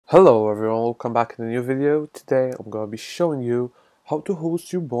Hello everyone, welcome back in a new video. Today I'm gonna be showing you how to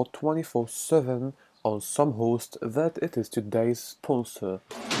host your bot 24/7 on Somehost, that it is today's sponsor.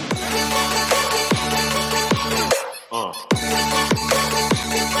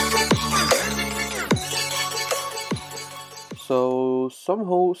 So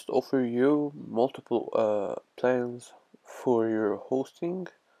Somehost offer you multiple plans for your hosting.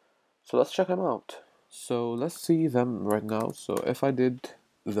 So let's check them out. So let's see them right now. So if I did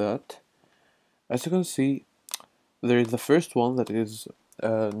that, as you can see, there is the first one that is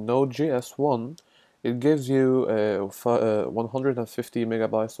Node.js 1. It gives you 150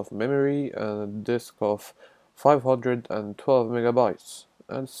 megabytes of memory and a disk of 512 megabytes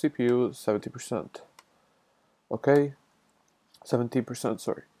and CPU 70%. Okay, 70%,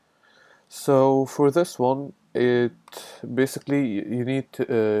 sorry. So for this one, it basically you need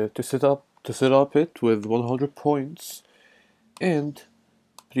to set up it with 100 points, and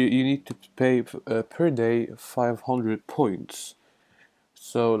you need to pay per day 500 points.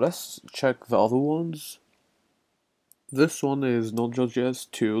 So let's check the other ones. This one is Node.js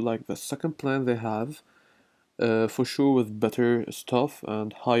 2, like the second plan they have, for sure with better stuff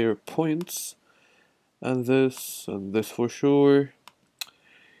and higher points. And this for sure.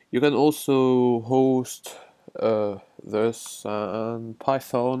 You can also host this and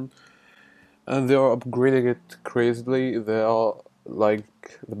Python, and they are upgrading it crazily. They are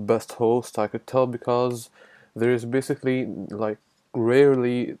like the best host I could tell, because there is basically like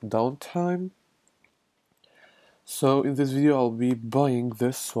rarely downtime. So in this video I'll be buying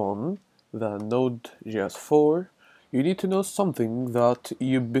this one, the Node.js 4. You need to know something, that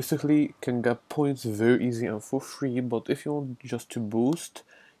you basically can get points very easy and for free, but if you want just to boost,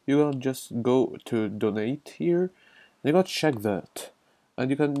 you're gonna just go to donate here, and you're gonna check that. And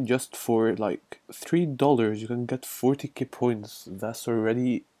you can just, for like $3, you can get 40k points. That's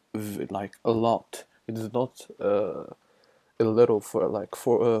already like a lot. It is not a little. For like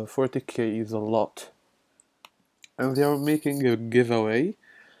 40k is a lot. And they are making a giveaway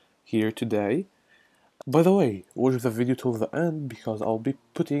here today. By the way, watch the video till the end, because I'll be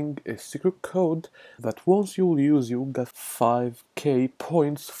putting a secret code that once you'll use, you'll get 5k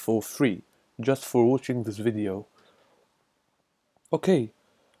points for free, just for watching this video. Okay,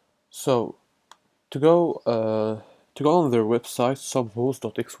 so to go on their website,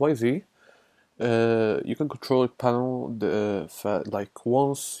 somehost.xyz, you can control a panel. Like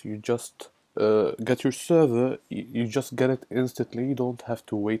once you just get your server, you just get it instantly. You don't have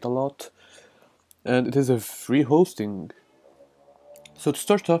to wait a lot, and it is a free hosting. So to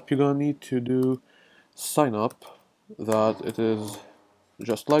start up, you're gonna need to do sign up. That it is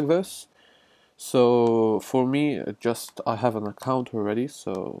just like this. So for me, I have an account already.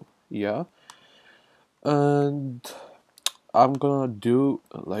 So yeah, and I'm gonna do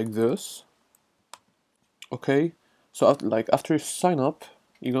like this. Okay, so after you sign up,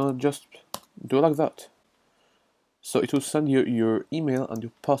 you're gonna just do like that. So it will send you your email and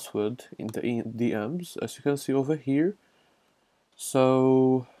your password in the DMs, as you can see over here.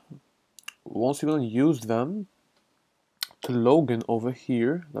 So once you're gonna use them to log in over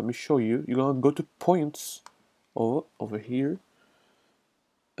here, let me show you. You're gonna go to points over here,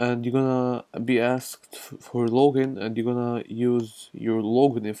 and you're gonna be asked for login, and you're gonna use your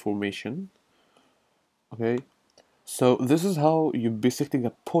login information. Okay, so this is how you basically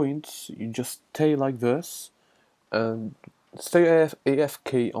get points. You just stay like this and stay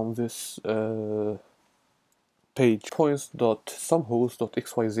AFK on this page,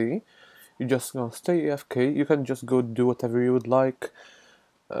 points.somehost.xyz. You're just gonna stay AFK. You can just go do whatever you would like,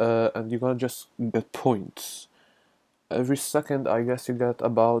 and you're gonna just get points. Every second, I guess you get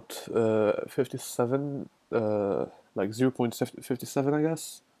about 57, like 0.57, I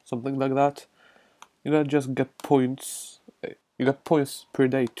guess, something like that. You're gonna just get points. You get points per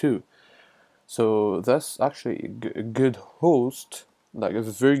day too. So that's actually a good host, like a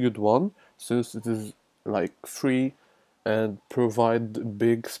very good one, since it is like free and provide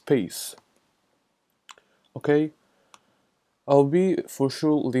big space. Okay, I'll be for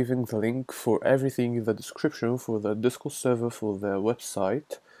sure leaving the link for everything in the description, for the Discord server, for the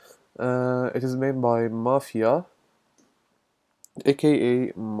website. It is made by Mafia,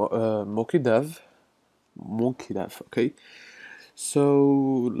 aka Monkeydev. Okay.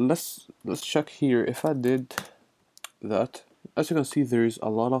 So let's check here. If I did that, as you can see, there's a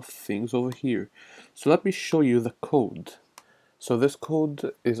lot of things over here. So let me show you the code. So this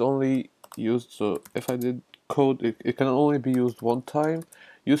code is only used, so if I did code, it can only be used one time.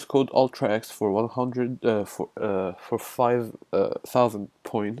 Use code UltraX for 100 for 5,000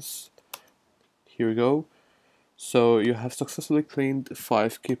 points. Here we go. So you have successfully claimed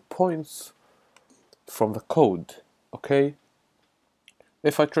 5k points from the code. Okay,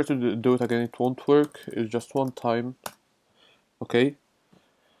 if I try to do it again, it won't work. It's just one time. Okay,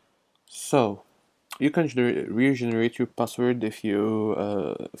 so you can regenerate your password if you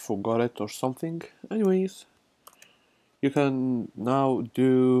forgot it or something. Anyways, you can now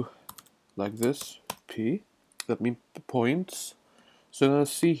do like this, P, that means points. So you're gonna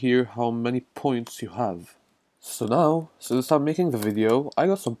see here how many points you have. So now, since I'm making the video, I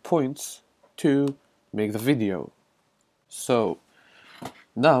got some points to make the video. So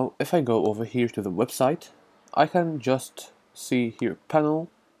now, if I go over here to the website, I can just see here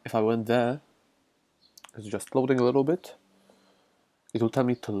panel. If I went there, it's just loading a little bit. It will tell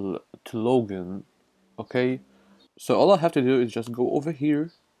me to log in. Okay, so all I have to do is just go over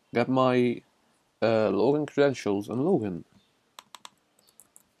here, get my login credentials and login.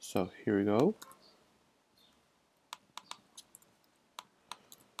 So here we go.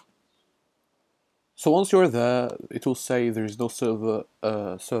 So once you're there, it will say there is no server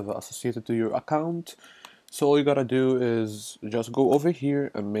associated to your account. So all you gotta do is just go over here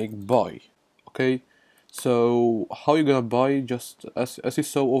and make buy. Okay. So how you gonna buy? Just as you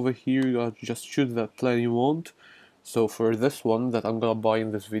saw over here, you gotta just choose that plan you want. So for this one that I'm gonna buy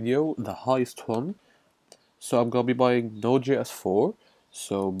in this video, the highest one. So I'm gonna be buying Node.js 4.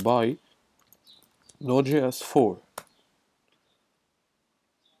 So buy Node.js 4.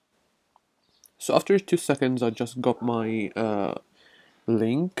 So after 2 seconds, I just got my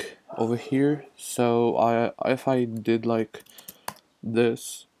link over here. So if I did like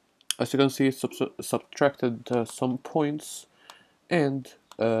this, as you can see, it subtracted some points, and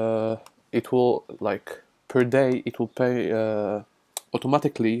it will, like, per day it will pay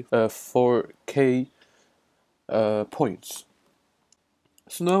automatically 4k points.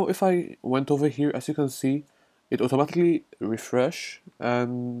 So now if I went over here, as you can see, it automatically refresh,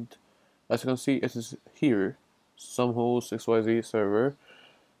 and as you can see, it is here, Somehost XYZ server.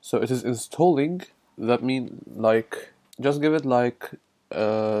 So it is installing. That means, like, just give it like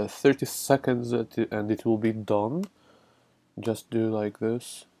 30 seconds and it will be done. Just do like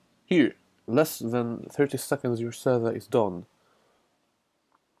this. Here, less than 30 seconds, your server is done.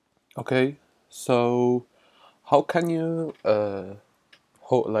 Okay, so how can you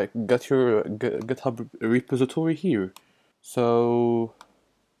like get your GitHub repository here? So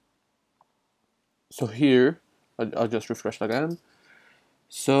here, I'll just refresh again.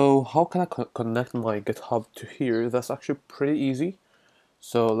 So how can I connect my GitHub to here? That's actually pretty easy.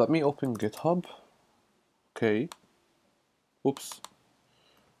 So let me open GitHub. Okay. Oops.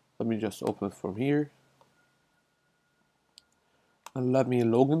 Let me just open it from here. And let me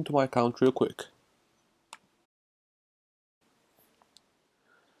log into my account real quick.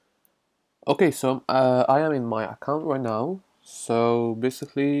 Okay, so I am in my account right now. So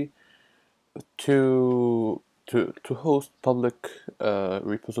basically, to host public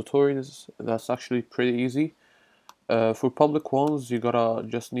repositories, that's actually pretty easy. For public ones, you gotta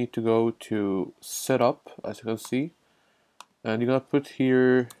just need to go to setup, as you can see, and you're gonna put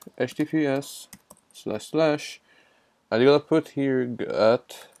here https / and you're gonna put here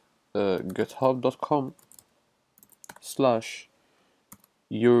at github.com /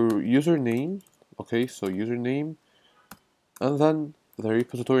 your username. Okay, so username, and then the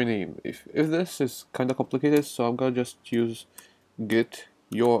repository name. If this is kind of complicated, so I'm gonna just use git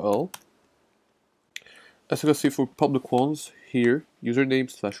url. As you can see, for public ones here, username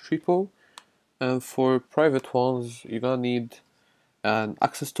 / repo, and for private ones, you're gonna need an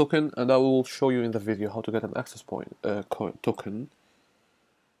access token, and I will show you in the video how to get an access point token.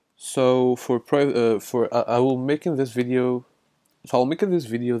 So for private, I will make in this video. So I'll make in this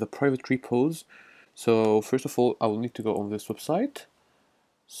video the private repos. So first of all, I will need to go on this website.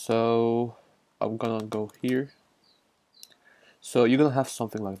 So I'm gonna go here. So you're gonna have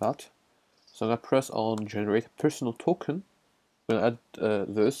something like that. So I'm gonna press on generate a personal token. I'm gonna add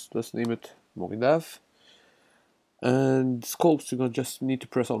this. Let's name it MogiDev. And scopes, you're gonna just need to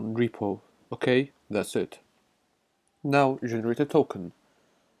press on repo. Okay, that's it. Now generate a token.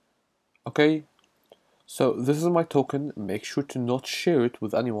 Okay, so this is my token. Make sure to not share it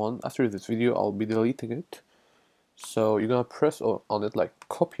with anyone. After this video, I'll be deleting it. So you're gonna press on it, like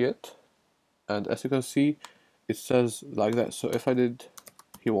copy it, and as you can see, it says like that. So if I did,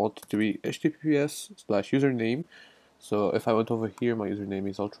 he wanted to be https / username. So if I went over here, my username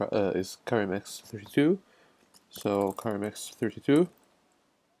is KarimX32. So KarimX32.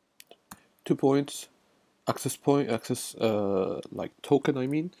 2 points, access like token, I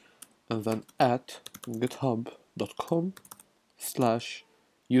mean, and then at github.com /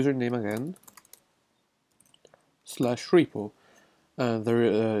 username again, repo, and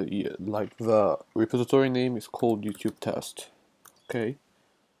like the repository name is called YouTube test. Okay,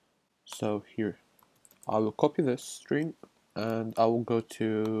 so here I will copy this string and I will go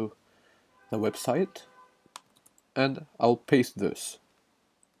to the website and I'll paste this.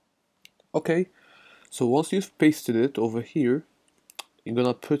 Okay, so once you've pasted it over here, you're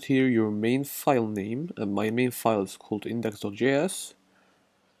gonna put here your main file name, and my main file is called index.js,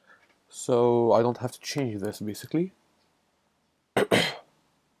 so I don't have to change this basically.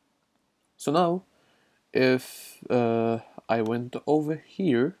 So now, if I went over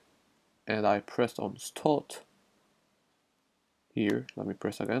here and I pressed on start, here, let me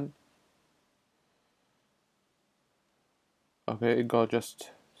press again. Okay, it got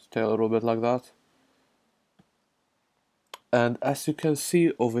just stay a little bit like that. And as you can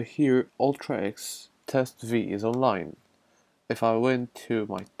see over here, UltraX test v is online. If I went to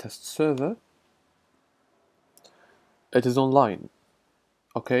my test server, it is online.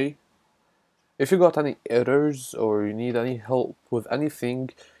 Okay? If you got any errors or you need any help with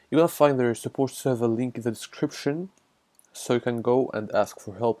anything, you're gonna find their support server link in the description, so you can go and ask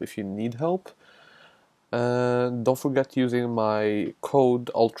for help if you need help. And don't forget using my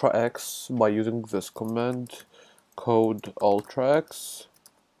code UltraX by using this command, code UltraX.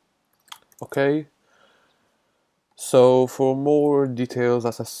 Okay? So for more details,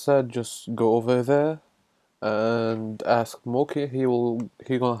 as I said, just go over there and ask Moki. He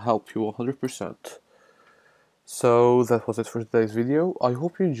gonna help you 100%. So that was it for today's video. I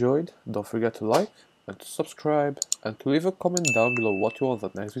hope you enjoyed. Don't forget to like and to subscribe and to leave a comment down below what you want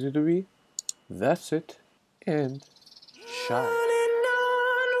that next video to be. That's it, and ciao.